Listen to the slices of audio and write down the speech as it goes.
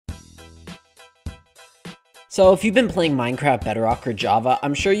So if you've been playing Minecraft, Bedrock, or Java,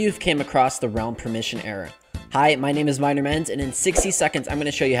 I'm sure you've came across the realm permission error. Hi, my name is Mends, and in 60 seconds, I'm going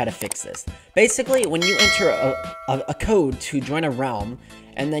to show you how to fix this. Basically, when you enter a code to join a realm,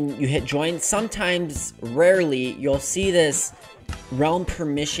 and then you hit join, sometimes, rarely, you'll see this realm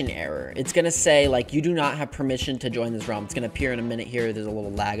permission error. It's going to say, like, you do not have permission to join this realm. It's going to appear in a minute here. There's a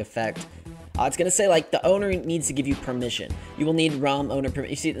little lag effect. It's going to say, like, the owner needs to give you permission. You will need realm owner permission.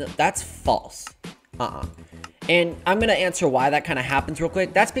 You see, that's false. And I'm going to answer why that kind of happens real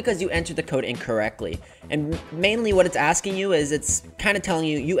quick. That's because you entered the code incorrectly. And mainly what it's asking you is it's kind of telling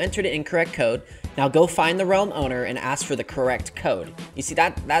you, you entered an incorrect code. Now go find the realm owner and ask for the correct code. You see,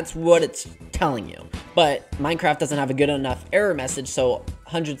 that's what it's telling you. But Minecraft doesn't have a good enough error message, so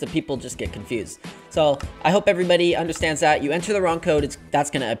hundreds of people just get confused. So I hope everybody understands that. You enter the wrong code,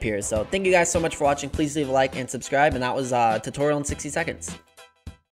 that's going to appear. So thank you guys so much for watching. Please leave a like and subscribe. And that was a tutorial in 60 seconds.